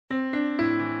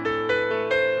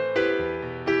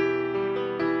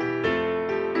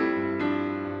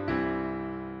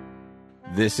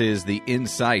This is the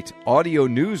Insight audio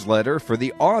newsletter for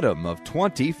the autumn of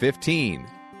 2015,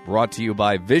 brought to you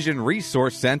by Vision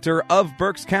Resource Center of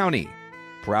Berks County,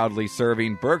 proudly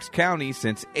serving Berks County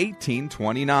since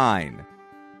 1829.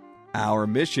 Our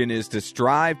mission is to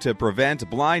strive to prevent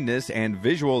blindness and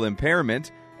visual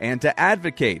impairment and to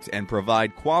advocate and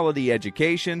provide quality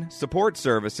education, support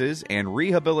services, and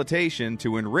rehabilitation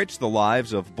to enrich the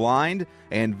lives of blind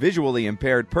and visually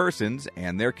impaired persons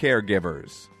and their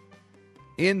caregivers.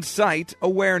 Insight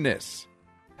Awareness,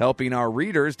 helping our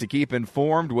readers to keep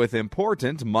informed with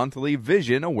important monthly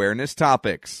vision awareness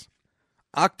topics.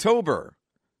 October,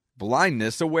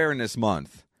 Blindness Awareness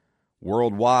Month.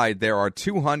 Worldwide, there are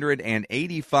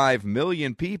 285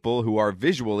 million people who are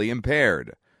visually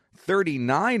impaired,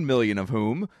 39 million of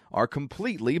whom are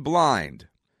completely blind.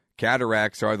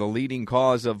 Cataracts are the leading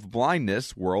cause of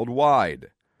blindness worldwide.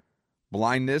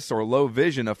 Blindness or low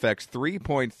vision affects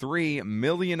 3.3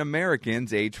 million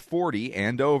Americans age 40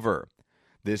 and over.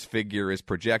 This figure is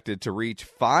projected to reach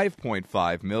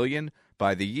 5.5 million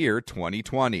by the year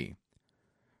 2020.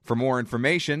 For more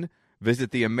information,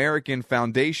 visit the American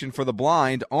Foundation for the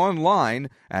Blind online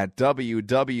at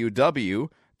www.afb.org.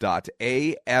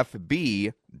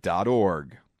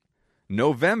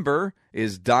 November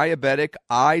is Diabetic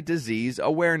Eye Disease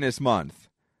Awareness Month.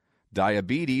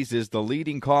 Diabetes is the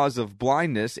leading cause of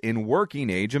blindness in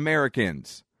working-age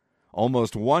Americans.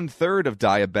 Almost one-third of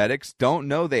diabetics don't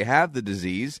know they have the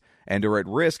disease and are at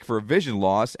risk for vision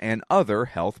loss and other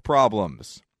health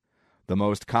problems. The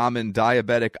most common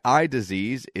diabetic eye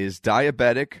disease is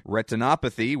diabetic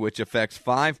retinopathy, which affects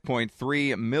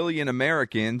 5.3 million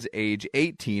Americans age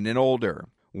 18 and older.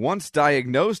 Once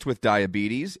diagnosed with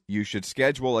diabetes, you should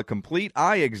schedule a complete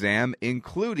eye exam,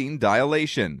 including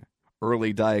dilation.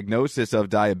 Early diagnosis of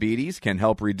diabetes can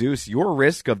help reduce your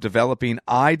risk of developing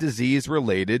eye disease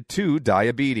related to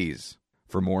diabetes.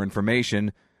 For more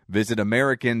information, visit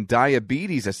American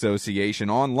Diabetes Association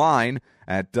online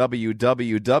at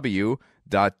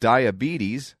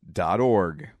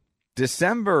www.diabetes.org.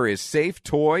 December is Safe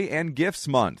Toy and Gifts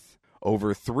Month.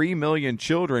 Over 3 million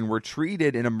children were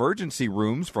treated in emergency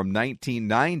rooms from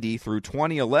 1990 through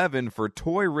 2011 for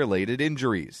toy-related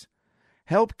injuries.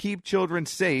 Help keep children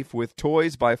safe with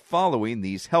toys by following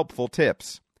these helpful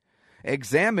tips.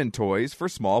 Examine toys for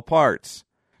small parts.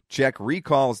 Check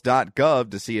recalls.gov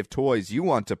to see if toys you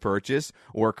want to purchase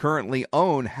or currently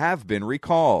own have been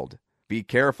recalled. Be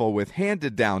careful with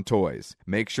handed-down toys.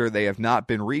 Make sure they have not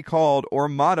been recalled or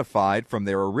modified from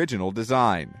their original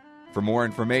design. For more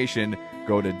information,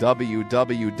 go to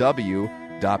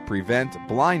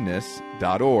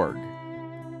www.preventblindness.org.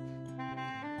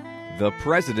 The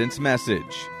President's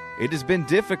Message. It has been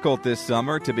difficult this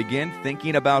summer to begin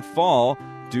thinking about fall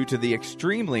due to the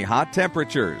extremely hot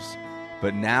temperatures.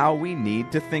 But now we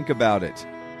need to think about it.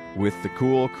 With the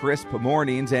cool, crisp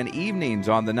mornings and evenings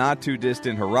on the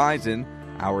not-too-distant horizon,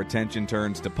 our attention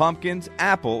turns to pumpkins,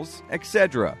 apples,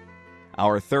 etc.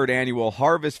 Our third annual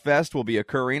Harvest Fest will be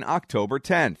occurring October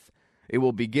 10th. It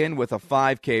will begin with a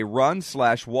 5K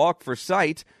run/walk for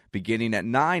sight beginning at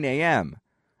 9 a.m.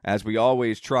 As we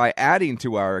always try adding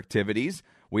to our activities,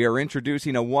 we are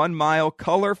introducing a 1-mile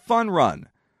color fun run.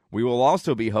 We will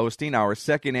also be hosting our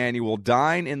second annual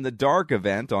Dine in the Dark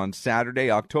event on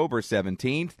Saturday, October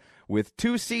 17th, with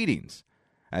 2 seatings.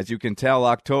 As you can tell,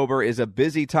 October is a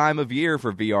busy time of year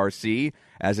for VRC,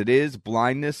 as it is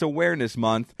Blindness Awareness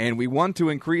Month, and we want to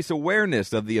increase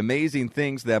awareness of the amazing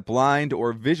things that blind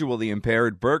or visually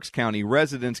impaired Berks County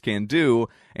residents can do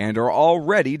and are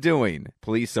already doing.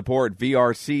 Please support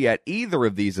VRC at either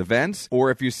of these events, or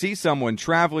if you see someone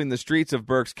traveling the streets of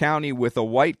Berks County with a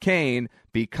white cane,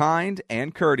 be kind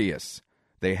and courteous.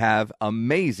 They have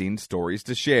amazing stories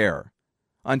to share.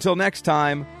 Until next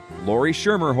time, Lori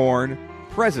Schermerhorn,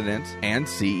 President and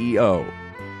CEO.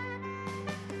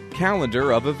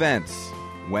 Calendar of events.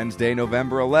 Wednesday,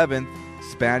 November 11th,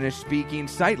 Spanish-speaking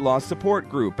sight loss support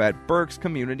group at Berks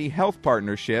Community Health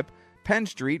Partnership, Penn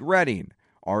Street, Reading.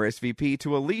 RSVP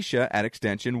to Alicia at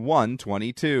extension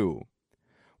 122.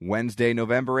 Wednesday,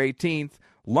 November 18th,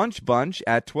 Lunch Bunch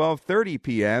at 12:30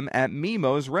 p.m. at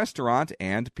Mimo's Restaurant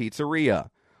and Pizzeria,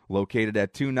 located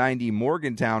at 290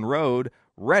 Morgantown Road,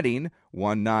 Reading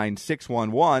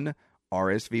 19611.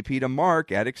 RSVP to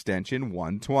Mark at extension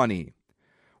 120.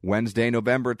 Wednesday,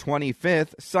 November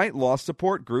 25th, Sight Loss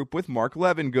Support Group with Mark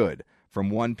Levengood from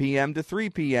 1 p.m. to 3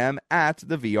 p.m. at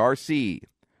the VRC.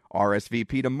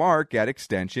 RSVP to Mark at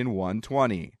extension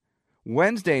 120.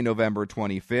 Wednesday, November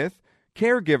 25th,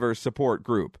 Caregiver Support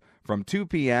Group from 2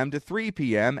 p.m. to 3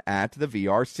 p.m. at the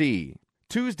VRC.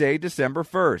 Tuesday, December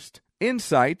 1st,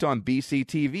 Insight on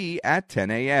BCTV at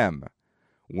 10 a.m.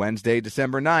 Wednesday,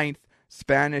 December 9th,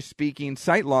 Spanish-speaking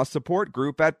sight loss support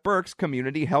group at Berks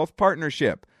Community Health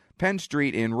Partnership, Penn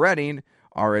Street in Reading,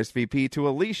 RSVP to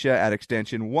Alicia at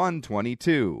extension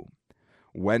 122.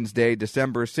 Wednesday,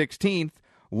 December 16th,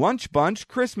 Lunch Bunch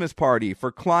Christmas Party for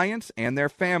clients and their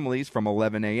families from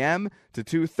 11 a.m. to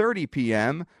 2:30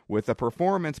 p.m. with a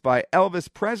performance by Elvis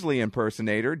Presley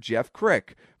impersonator Jeff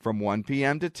Crick from 1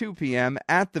 p.m. to 2 p.m.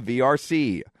 at the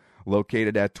VRC,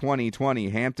 located at 2020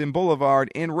 Hampton Boulevard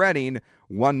in Reading,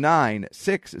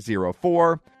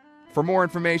 19604. For more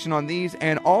information on these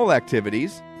and all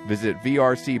activities, visit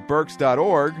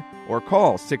vrcberks.org or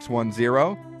call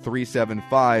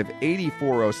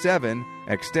 610-375-8407,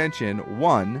 extension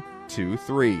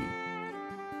 123.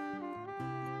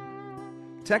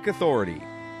 Tech Authority.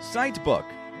 Sightbook,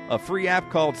 a free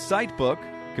app called Sightbook,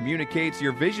 communicates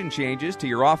your vision changes to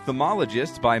your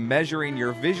ophthalmologist by measuring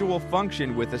your visual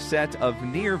function with a set of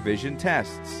near vision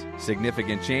tests.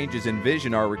 Significant changes in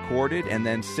vision are recorded and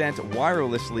then sent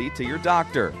wirelessly to your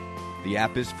doctor. The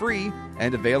app is free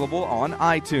and available on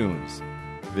iTunes.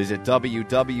 Visit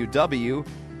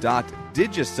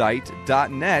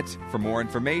www.digisight.net for more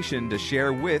information to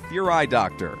share with your eye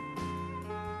doctor.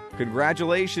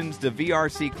 Congratulations to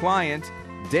VRC client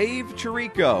Dave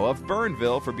Chirico of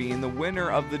Burnville for being the winner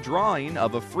of the drawing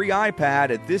of a free iPad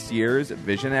at this year's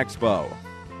Vision Expo.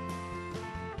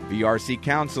 VRC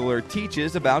Counselor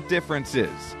teaches about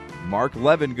differences. Mark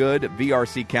Levengood,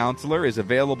 VRC Counselor, is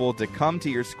available to come to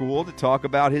your school to talk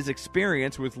about his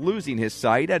experience with losing his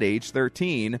sight at age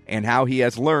 13 and how he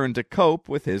has learned to cope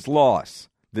with his loss.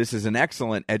 This is an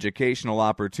excellent educational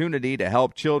opportunity to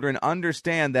help children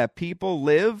understand that people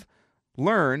live,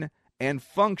 learn, and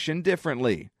function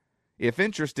differently. If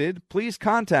interested, please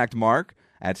contact Mark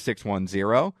at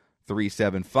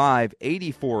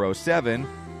 610-375-8407,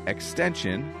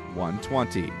 extension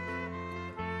 120.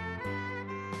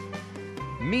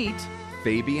 Meet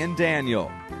Fabian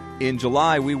Daniel. In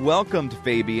July, we welcomed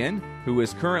Fabian, who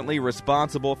is currently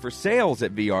responsible for sales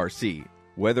at VRC.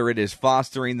 Whether it is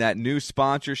fostering that new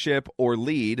sponsorship or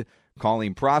lead,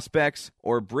 calling prospects,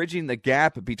 or bridging the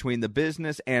gap between the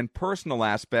business and personal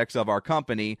aspects of our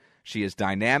company, she is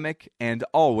dynamic and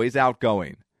always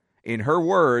outgoing. In her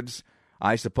words,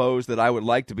 I suppose that I would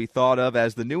like to be thought of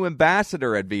as the new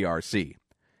ambassador at VRC.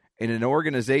 In an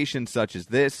organization such as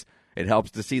this, it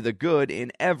helps to see the good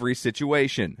in every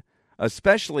situation,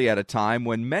 especially at a time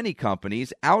when many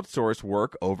companies outsource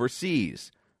work overseas.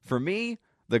 For me,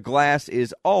 the glass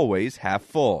is always half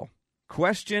full.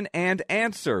 Question and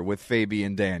answer with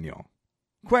Fabian Daniel.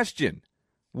 Question: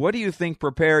 what do you think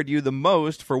prepared you the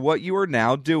most for what you are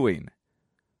now doing?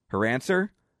 Her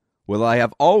answer: well, I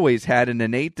have always had an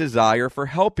innate desire for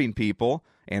helping people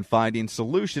and finding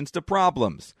solutions to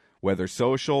problems, whether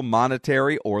social,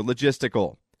 monetary, or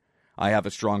logistical. I have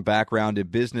a strong background in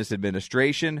business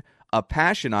administration, a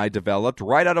passion I developed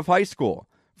right out of high school,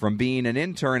 from being an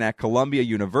intern at Columbia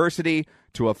University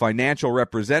to a financial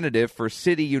representative for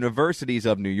City Universities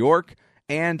of New York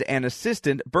and an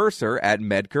assistant bursar at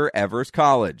Medgar Evers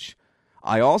College.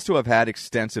 I also have had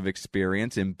extensive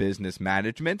experience in business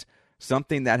management,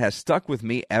 something that has stuck with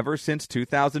me ever since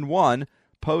 2001,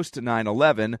 post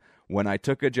 9/11, when I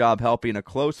took a job helping a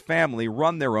close family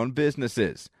run their own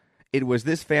businesses. It was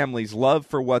this family's love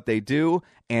for what they do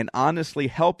and honestly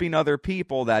helping other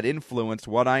people that influenced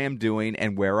what I am doing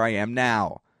and where I am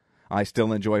now. I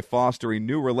still enjoy fostering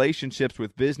new relationships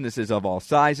with businesses of all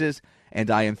sizes,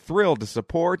 and I am thrilled to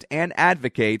support and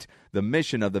advocate the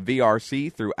mission of the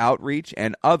VRC through outreach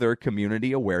and other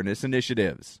community awareness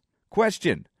initiatives.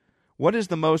 Question: what is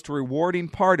the most rewarding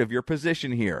part of your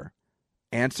position here?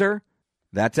 Answer: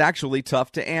 that's actually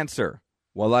tough to answer.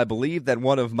 While I believe that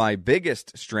one of my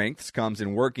biggest strengths comes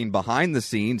in working behind the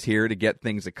scenes here to get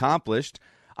things accomplished,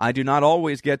 I do not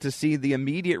always get to see the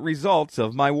immediate results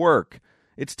of my work.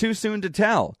 It's too soon to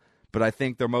tell, but I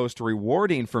think the most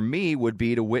rewarding for me would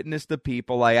be to witness the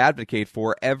people I advocate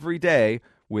for every day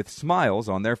with smiles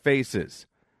on their faces.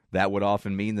 That would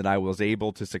often mean that I was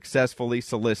able to successfully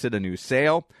solicit a new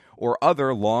sale or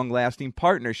other long-lasting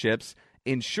partnerships,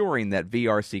 ensuring that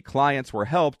VRC clients were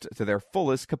helped to their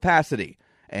fullest capacity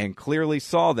and clearly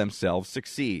saw themselves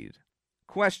succeed.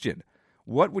 Question: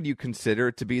 what would you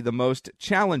consider to be the most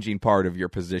challenging part of your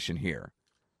position here?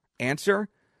 Answer: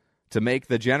 to make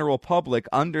the general public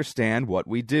understand what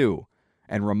we do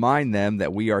and remind them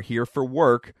that we are here for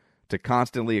work, to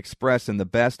constantly express in the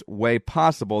best way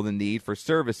possible the need for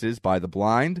services by the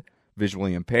blind,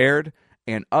 visually impaired,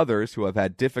 and others who have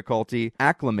had difficulty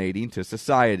acclimating to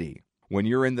society. When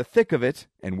you're in the thick of it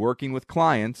and working with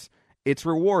clients, it's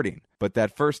rewarding, but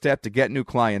that first step to get new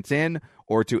clients in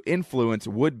or to influence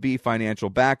would-be financial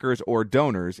backers or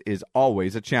donors is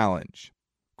always a challenge.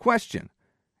 Question: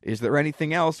 is there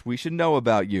anything else we should know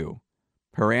about you?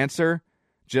 Her answer: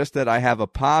 just that I have a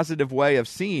positive way of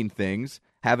seeing things,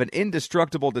 have an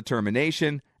indestructible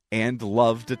determination, and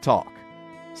love to talk.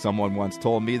 Someone once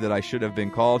told me that I should have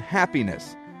been called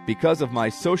Happiness because of my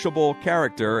sociable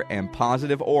character and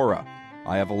positive aura.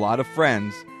 I have a lot of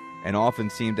friends and often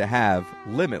seem to have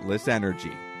limitless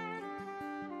energy.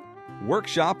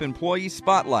 Workshop Employee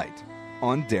Spotlight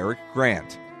on Derek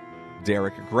Grant.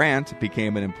 Derek Grant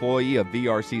became an employee of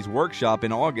VRC's workshop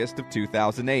in August of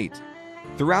 2008.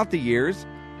 Throughout the years,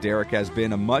 Derek has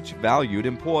been a much valued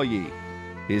employee.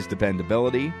 His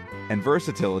dependability and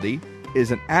versatility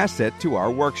is an asset to our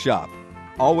workshop.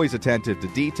 Always attentive to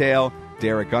detail,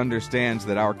 Derek understands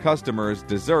that our customers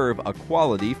deserve a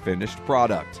quality finished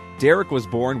product. Derek was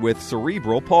born with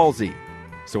cerebral palsy,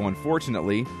 so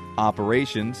unfortunately,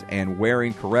 operations and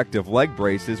wearing corrective leg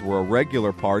braces were a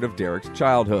regular part of Derek's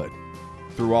childhood.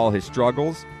 Through all his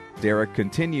struggles, Derek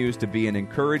continues to be an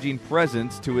encouraging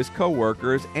presence to his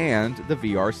coworkers and the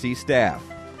VRC staff.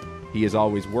 He is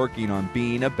always working on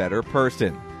being a better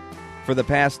person. For the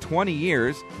past 20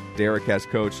 years, Derek has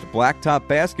coached blacktop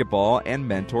basketball and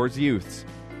mentors youths.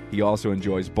 He also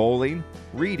enjoys bowling,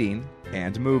 reading,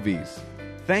 and movies.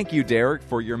 Thank you, Derek,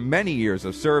 for your many years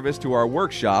of service to our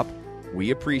workshop.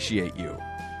 We appreciate you.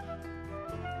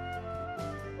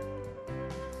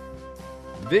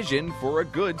 Vision for a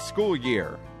good school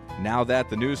year. Now that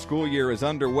the new school year is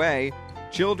underway,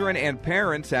 children and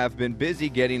parents have been busy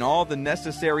getting all the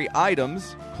necessary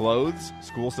items, clothes,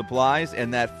 school supplies,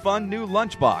 and that fun new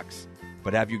lunchbox.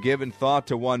 But have you given thought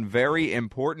to one very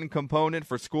important component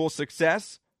for school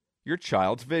success? Your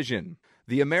child's vision.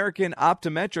 The American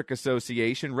Optometric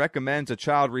Association recommends a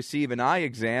child receive an eye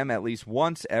exam at least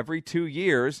once every 2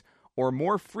 years, or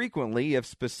more frequently if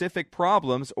specific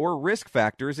problems or risk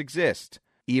factors exist.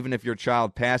 Even if your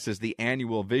child passes the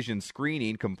annual vision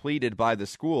screening completed by the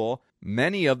school,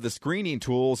 many of the screening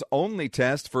tools only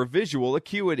test for visual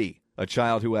acuity. A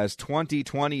child who has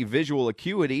 20/20 visual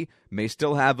acuity may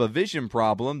still have a vision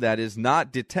problem that is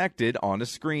not detected on a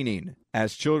screening.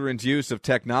 As children's use of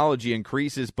technology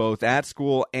increases both at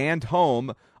school and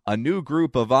home, a new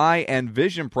group of eye and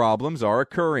vision problems are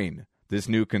occurring. This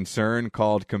new concern,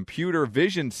 called computer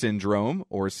vision syndrome,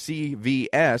 or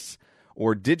CVS,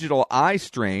 or digital eye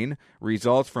strain,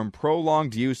 results from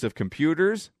prolonged use of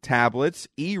computers, tablets,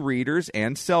 e-readers,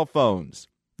 and cell phones.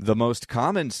 The most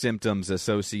common symptoms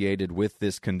associated with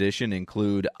this condition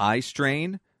include eye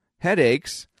strain,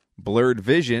 headaches, blurred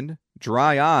vision,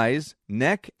 dry eyes,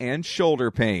 neck and shoulder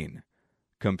pain.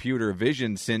 Computer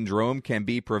vision syndrome can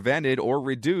be prevented or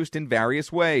reduced in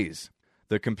various ways.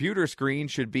 The computer screen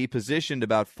should be positioned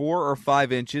about 4 or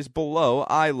 5 inches below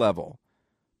eye level.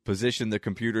 Position the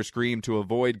computer screen to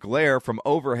avoid glare from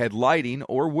overhead lighting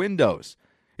or windows.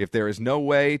 If there is no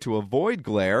way to avoid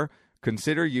glare,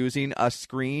 consider using a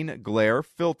screen glare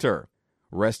filter.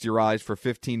 Rest your eyes for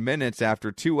 15 minutes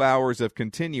after 2 hours of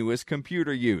continuous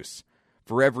computer use.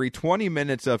 For every 20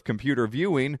 minutes of computer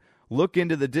viewing, look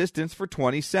into the distance for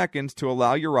 20 seconds to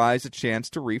allow your eyes a chance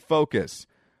to refocus.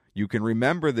 You can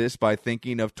remember this by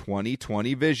thinking of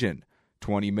 20/20 vision.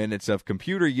 20 minutes of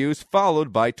computer use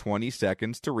followed by 20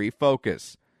 seconds to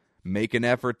refocus. Make an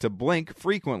effort to blink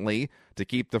frequently to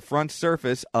keep the front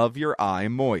surface of your eye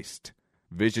moist.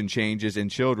 Vision changes in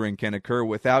children can occur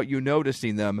without you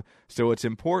noticing them, so it's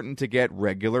important to get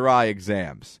regular eye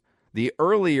exams. The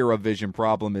earlier a vision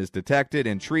problem is detected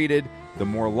and treated, the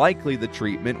more likely the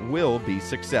treatment will be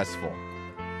successful.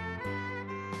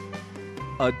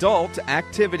 Adult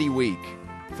Activity Week.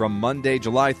 From Monday,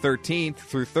 July 13th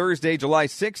through Thursday, July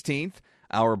 16th,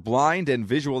 our blind and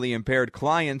visually impaired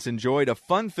clients enjoyed a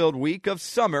fun-filled week of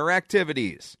summer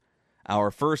activities. Our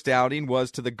first outing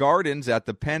was to the gardens at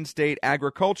the Penn State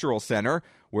Agricultural Center,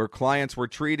 where clients were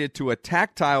treated to a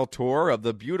tactile tour of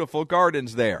the beautiful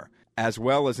gardens there, as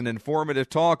well as an informative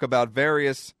talk about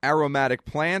various aromatic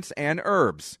plants and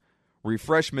herbs.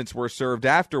 Refreshments were served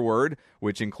afterward,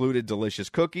 which included delicious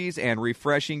cookies and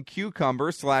refreshing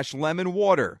cucumber/lemon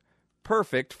water,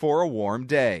 perfect for a warm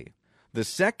day. The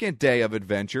second day of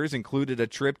adventures included a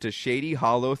trip to Shady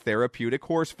Hollow Therapeutic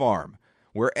Horse Farm,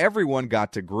 where everyone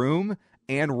got to groom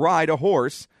and ride a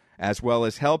horse, as well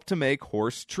as help to make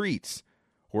horse treats.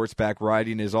 Horseback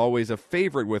riding is always a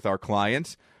favorite with our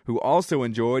clients, who also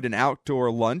enjoyed an outdoor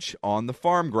lunch on the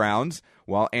farm grounds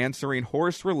while answering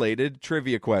horse-related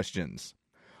trivia questions.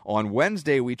 On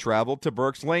Wednesday, we traveled to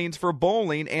Berks Lanes for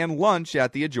bowling and lunch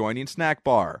at the adjoining snack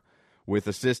bar. With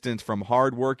assistance from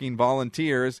hard-working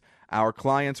volunteers, our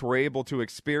clients were able to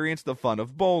experience the fun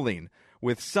of bowling,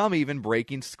 with some even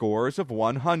breaking scores of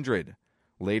 100.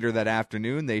 Later that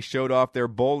afternoon, they showed off their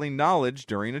bowling knowledge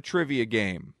during a trivia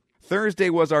game. Thursday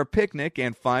was our picnic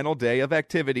and final day of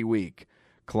activity week.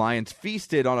 Clients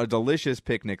feasted on a delicious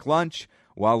picnic lunch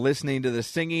while listening to the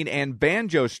singing and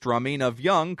banjo strumming of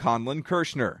young Conlon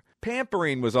Kirshner.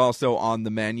 Pampering was also on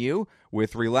the menu,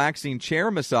 with relaxing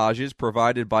chair massages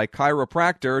provided by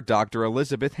chiropractor Dr.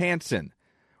 Elizabeth Hansen.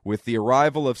 With the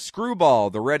arrival of Screwball,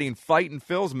 the Reading Fightin'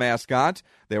 Phils mascot,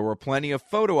 there were plenty of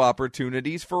photo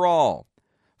opportunities for all.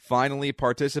 Finally,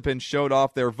 participants showed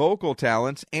off their vocal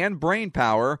talents and brain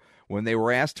power when they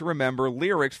were asked to remember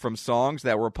lyrics from songs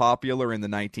that were popular in the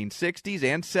 1960s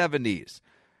and 70s.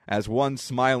 As one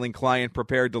smiling client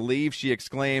prepared to leave, she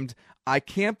exclaimed, "I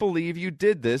can't believe you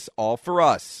did this all for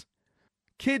us."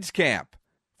 Kids Camp.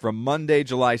 From Monday,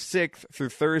 July 6th through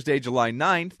Thursday, July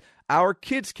 9th, our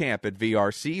Kids Camp at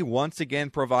VRC once again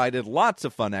provided lots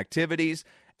of fun activities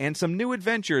and some new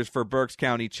adventures for Berks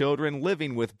County children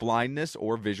living with blindness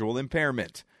or visual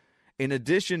impairment. In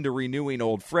addition to renewing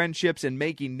old friendships and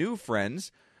making new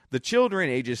friends, the children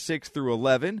ages 6 through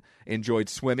 11 enjoyed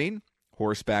swimming,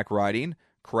 horseback riding,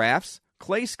 crafts,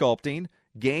 clay sculpting,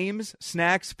 games,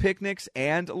 snacks, picnics,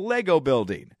 and Lego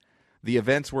building. The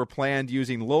events were planned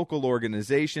using local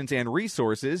organizations and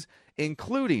resources,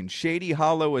 including Shady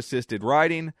Hollow Assisted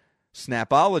Riding,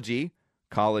 Snapology,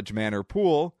 College Manor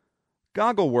Pool,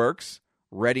 Goggleworks,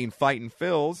 Reading Fightin'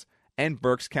 Phils, and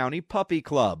Berks County Puppy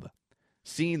Club.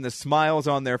 Seeing the smiles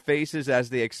on their faces as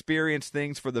they experienced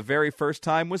things for the very first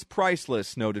time was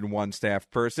priceless, noted one staff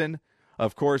person.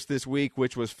 Of course, this week,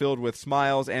 which was filled with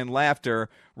smiles and laughter,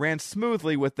 ran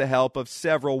smoothly with the help of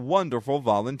several wonderful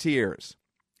volunteers.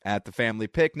 At the family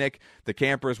picnic, the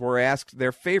campers were asked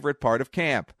their favorite part of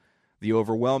camp. The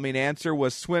overwhelming answer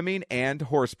was swimming and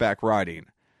horseback riding.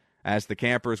 As the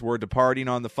campers were departing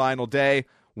on the final day,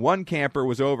 one camper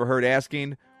was overheard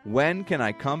asking, "When can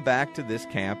I come back to this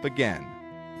camp again?"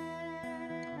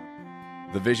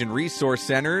 The Vision Resource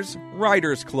Center's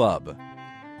Riders Club.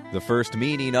 The first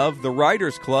meeting of the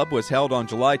Riders Club was held on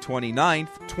July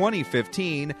 29th,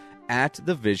 2015 at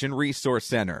the Vision Resource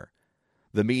Center.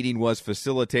 The meeting was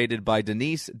facilitated by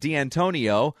Denise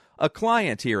D'Antonio, a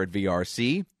client here at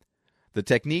VRC. The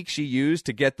technique she used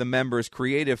to get the members'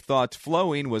 creative thoughts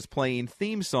flowing was playing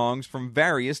theme songs from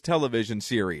various television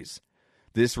series.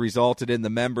 This resulted in the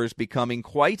members becoming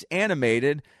quite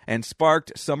animated and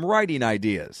sparked some writing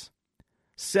ideas.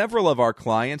 Several of our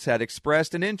clients had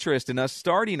expressed an interest in us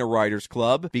starting a writers'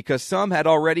 club because some had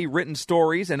already written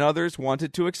stories and others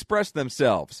wanted to express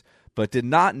themselves, but did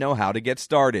not know how to get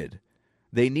started.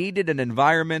 They needed an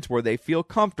environment where they feel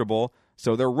comfortable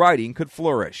so their writing could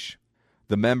flourish.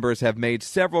 The members have made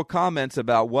several comments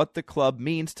about what the club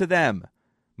means to them.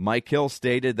 Mike Hill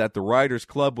stated that the Writers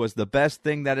Club was the best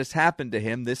thing that has happened to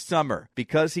him this summer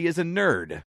because he is a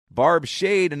nerd. Barb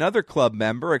Shade, another club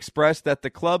member, expressed that the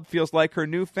club feels like her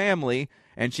new family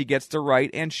and she gets to write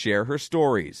and share her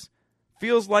stories.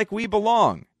 Feels like we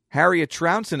belong. Harriet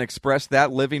Trounson expressed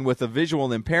that living with a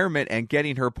visual impairment and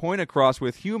getting her point across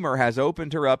with humor has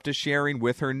opened her up to sharing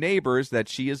with her neighbors that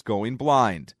she is going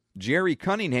blind. Jerry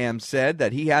Cunningham said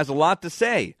that he has a lot to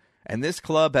say, and this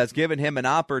club has given him an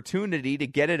opportunity to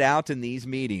get it out in these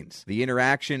meetings. The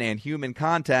interaction and human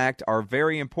contact are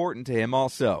very important to him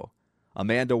also.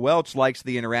 Amanda Welch likes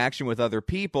the interaction with other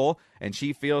people, and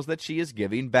she feels that she is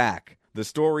giving back. The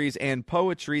stories and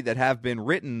poetry that have been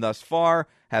written thus far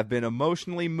have been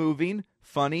emotionally moving,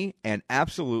 funny, and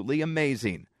absolutely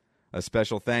amazing. A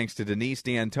special thanks to Denise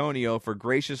D'Antonio for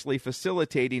graciously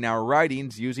facilitating our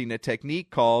writings using a technique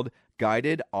called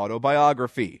guided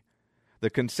autobiography. The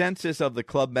consensus of the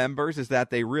club members is that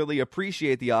they really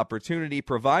appreciate the opportunity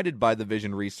provided by the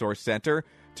Vision Resource Center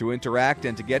to interact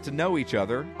and to get to know each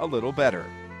other a little better.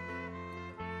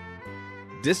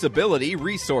 Disability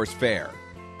Resource Fair.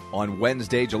 On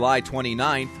Wednesday, July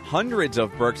 29th, hundreds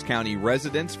of Berks County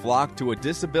residents flocked to a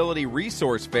disability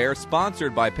resource fair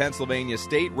sponsored by Pennsylvania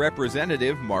State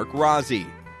Representative Mark Rozzi.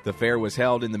 The fair was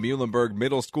held in the Muhlenberg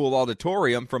Middle School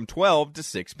auditorium from 12 to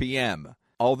 6 p.m.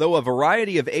 Although a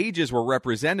variety of ages were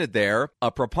represented there,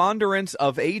 a preponderance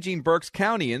of aging Berks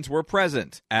Countyans were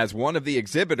present. As one of the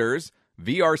exhibitors,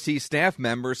 VRC staff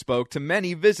members spoke to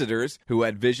many visitors who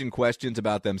had vision questions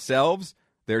about themselves,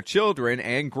 their children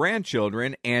and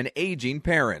grandchildren, and aging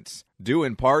parents. Due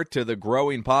in part to the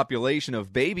growing population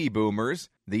of baby boomers,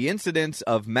 the incidence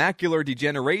of macular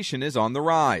degeneration is on the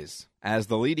rise. As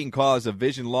the leading cause of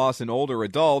vision loss in older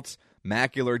adults,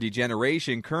 macular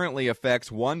degeneration currently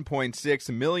affects 1.6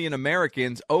 million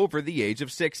Americans over the age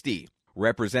of 60.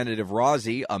 Representative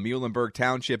Rozzi, a Muhlenberg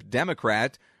Township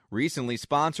Democrat, recently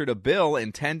sponsored a bill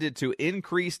intended to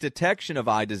increase detection of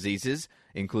eye diseases,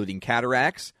 including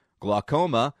cataracts,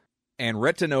 glaucoma, and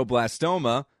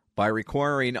retinoblastoma, by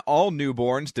requiring all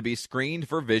newborns to be screened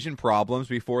for vision problems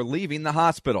before leaving the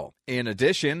hospital. In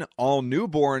addition, all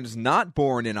newborns not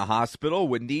born in a hospital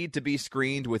would need to be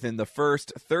screened within the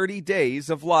first 30 days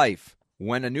of life.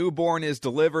 When a newborn is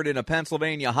delivered in a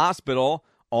Pennsylvania hospital,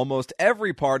 almost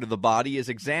every part of the body is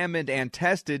examined and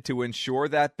tested to ensure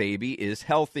that baby is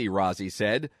healthy, Razi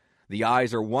said. The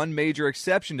eyes are one major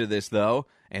exception to this, though,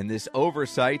 and this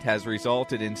oversight has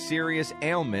resulted in serious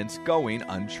ailments going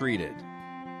untreated.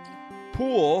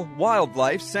 Poole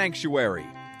Wildlife Sanctuary.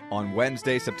 On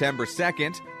Wednesday, September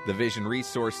 2nd, the Vision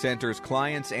Resource Center's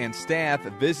clients and staff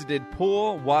visited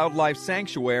Poole Wildlife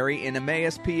Sanctuary in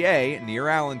Emmaus, PA, near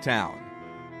Allentown.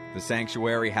 The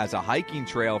sanctuary has a hiking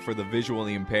trail for the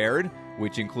visually impaired,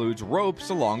 which includes ropes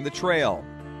along the trail.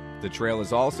 The trail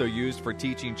is also used for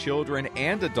teaching children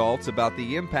and adults about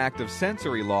the impact of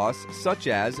sensory loss, such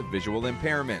as visual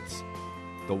impairments.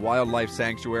 The Wildlife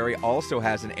Sanctuary also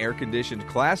has an air-conditioned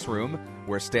classroom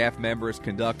where staff members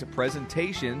conduct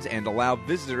presentations and allow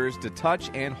visitors to touch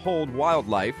and hold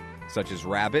wildlife, such as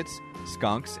rabbits,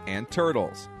 skunks, and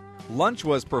turtles. Lunch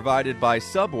was provided by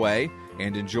Subway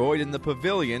and enjoyed in the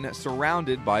pavilion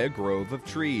surrounded by a grove of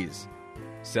trees.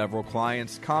 Several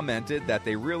clients commented that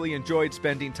they really enjoyed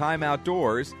spending time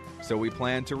outdoors, so we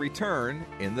plan to return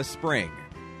in the spring.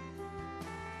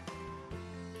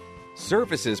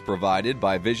 Services provided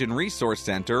by Vision Resource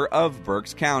Center of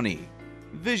Berks County.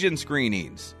 Vision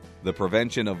screenings. The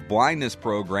Prevention of Blindness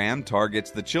program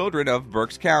targets the children of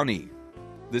Berks County.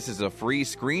 This is a free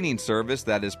screening service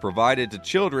that is provided to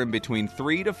children between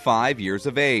 3 to 5 years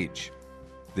of age.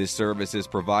 This service is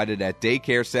provided at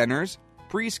daycare centers,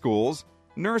 preschools,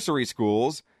 nursery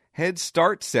schools, Head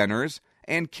Start centers,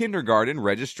 and kindergarten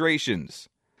registrations.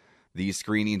 These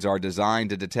screenings are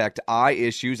designed to detect eye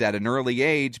issues at an early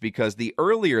age because the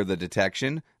earlier the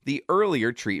detection, the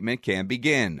earlier treatment can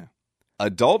begin.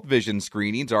 Adult vision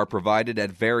screenings are provided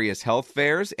at various health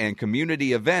fairs and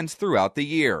community events throughout the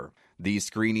year. These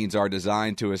screenings are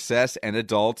designed to assess an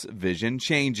adult's vision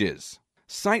changes.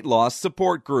 Sight Loss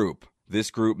Support Group.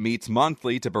 This group meets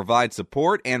monthly to provide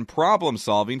support and problem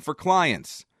solving for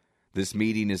clients. This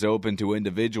meeting is open to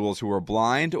individuals who are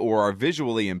blind or are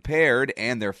visually impaired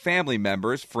and their family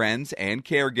members, friends, and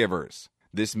caregivers.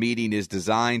 This meeting is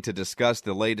designed to discuss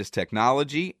the latest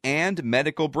technology and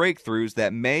medical breakthroughs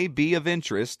that may be of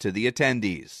interest to the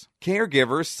attendees.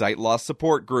 Caregivers Sight Loss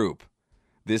Support Group.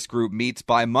 This group meets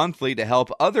bi-monthly to help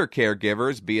other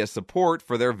caregivers be a support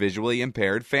for their visually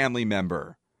impaired family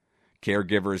member.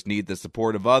 Caregivers need the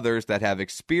support of others that have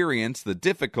experienced the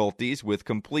difficulties with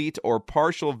complete or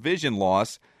partial vision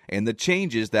loss and the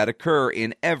changes that occur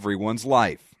in everyone's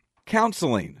life.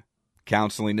 Counseling.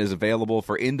 Counseling is available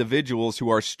for individuals who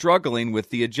are struggling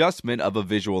with the adjustment of a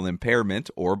visual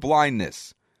impairment or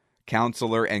blindness.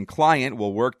 Counselor and client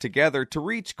will work together to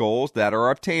reach goals that are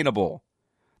obtainable.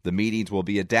 The meetings will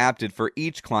be adapted for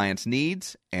each client's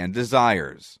needs and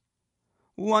desires.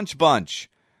 Lunch Bunch.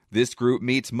 This group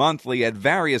meets monthly at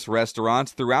various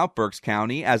restaurants throughout Berks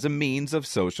County as a means of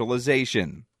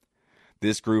socialization.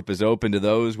 This group is open to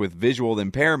those with visual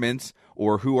impairments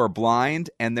or who are blind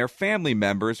and their family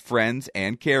members, friends,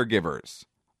 and caregivers.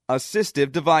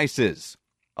 Assistive devices.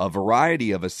 A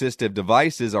variety of assistive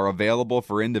devices are available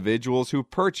for individuals who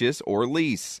purchase or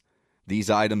lease. These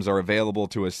items are available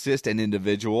to assist an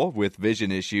individual with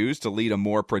vision issues to lead a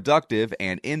more productive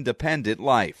and independent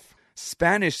life.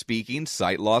 Spanish-speaking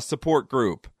Sight Loss Support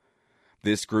Group.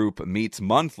 This group meets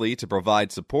monthly to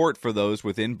provide support for those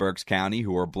within Berks County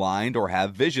who are blind or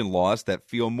have vision loss that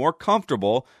feel more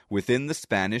comfortable within the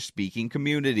Spanish-speaking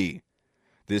community.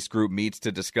 This group meets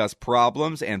to discuss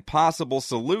problems and possible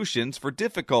solutions for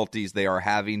difficulties they are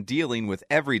having dealing with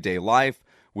everyday life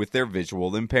with their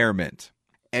visual impairment.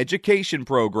 Education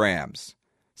programs.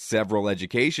 Several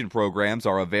education programs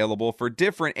are available for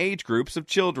different age groups of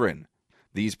children.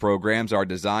 These programs are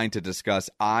designed to discuss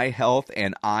eye health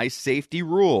and eye safety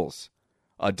rules.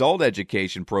 Adult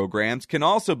education programs can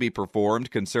also be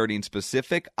performed concerning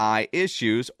specific eye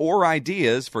issues or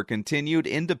ideas for continued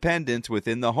independence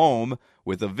within the home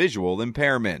with a visual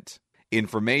impairment.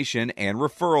 Information and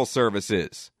referral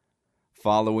services.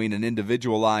 Following an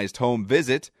individualized home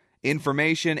visit,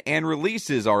 information and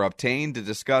releases are obtained to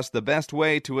discuss the best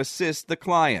way to assist the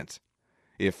client.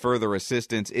 If further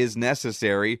assistance is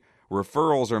necessary,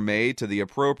 referrals are made to the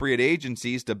appropriate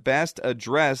agencies to best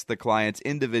address the client's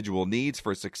individual needs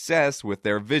for success with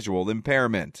their visual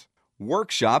impairment.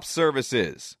 Workshop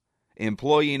services.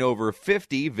 Employing over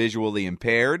 50 visually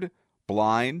impaired,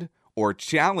 blind, or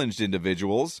challenged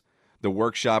individuals. The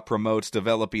workshop promotes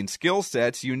developing skill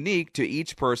sets unique to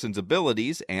each person's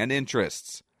abilities and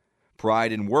interests.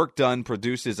 Pride in Work Done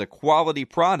produces a quality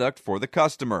product for the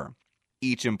customer.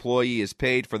 Each employee is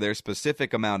paid for their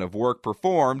specific amount of work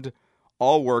performed.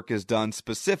 All work is done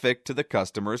specific to the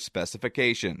customer's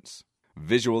specifications.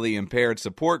 Visually impaired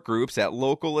support groups at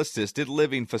local assisted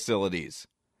living facilities.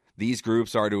 These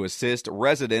groups are to assist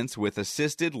residents with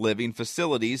assisted living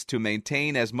facilities to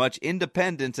maintain as much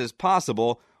independence as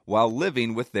possible while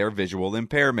living with their visual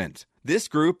impairment. This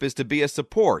group is to be a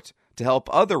support to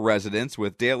help other residents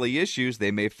with daily issues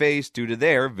they may face due to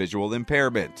their visual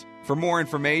impairment. For more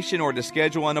information or to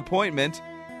schedule an appointment,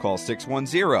 call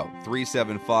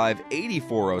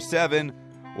 610-375-8407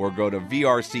 or go to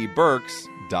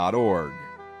vrcberks.org.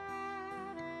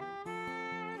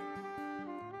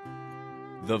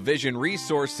 The Vision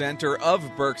Resource Center of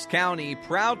Berks County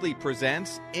proudly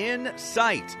presents In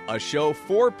Sight, a show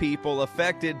for people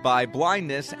affected by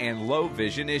blindness and low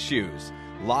vision issues.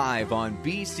 Live on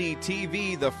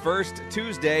BCTV the first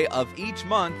Tuesday of each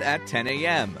month at 10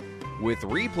 a.m. with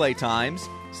replay times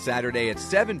Saturday at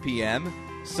 7 p.m.,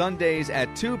 Sundays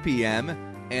at 2 p.m.,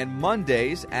 and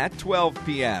Mondays at 12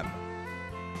 p.m.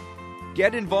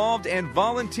 Get involved and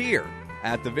volunteer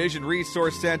at the Vision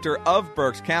Resource Center of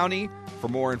Berks County. For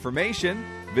more information,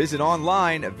 visit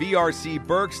online at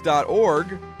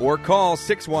vrcberks.org or call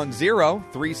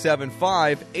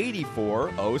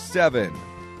 610-375-8407.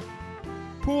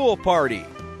 Pool Party.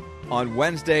 On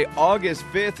Wednesday, August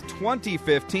 5th,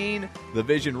 2015, the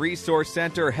Vision Resource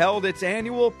Center held its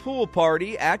annual pool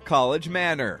party at College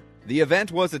Manor. The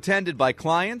event was attended by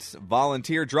clients,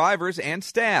 volunteer drivers, and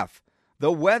staff.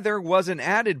 The weather was an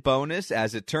added bonus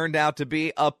as it turned out to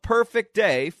be a perfect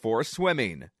day for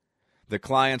swimming. The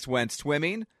clients went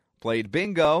swimming, played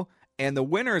bingo, and the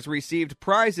winners received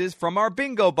prizes from our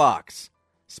bingo box.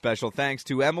 Special thanks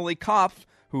to Emily Kopf,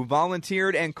 who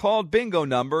volunteered and called bingo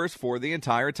numbers for the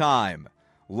entire time.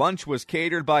 Lunch was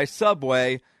catered by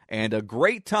Subway, and a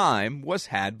great time was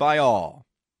had by all.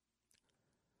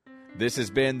 This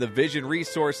has been the Vision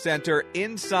Resource Center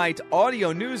Insight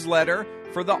audio newsletter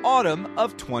for the autumn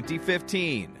of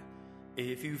 2015.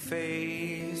 If you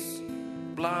face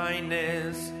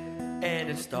blindness and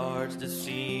it starts to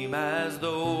seem as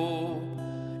though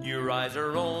your eyes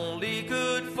are only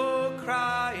good for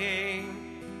crying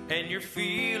and you're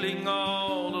feeling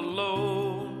all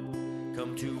alone,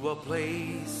 come to a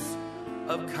place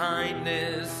of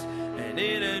kindness and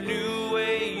in a new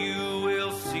way you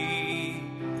will see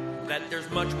that there's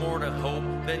much more to hope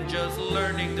than just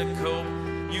learning to cope.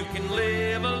 You can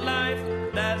live a life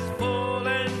that's full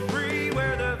and free.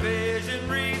 We're the Vision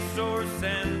Resource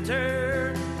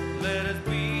Center. Let us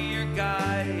be your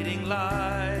guiding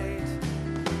light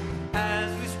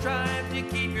as we strive to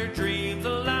keep your dreams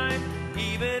alive,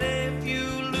 even if you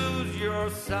lose your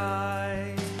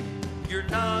sight. You're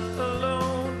not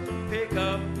alone. Pick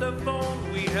up the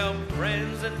phone. We help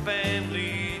friends and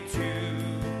family too.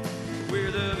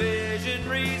 We're the Vision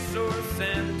Resource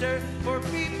Center for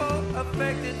people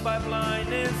affected by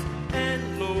blindness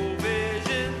and low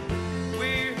vision.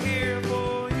 We're here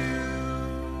for you.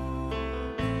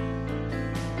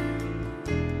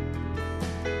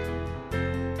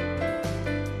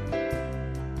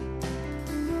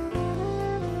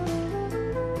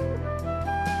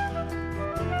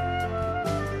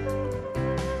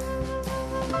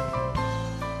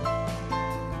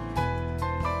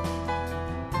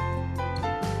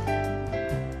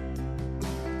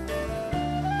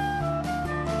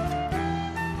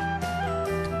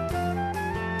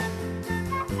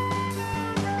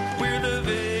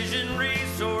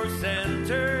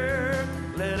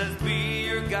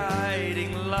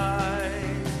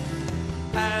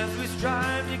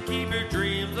 Keep your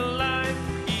dreams alive,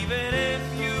 even if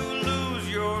you lose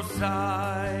your sight.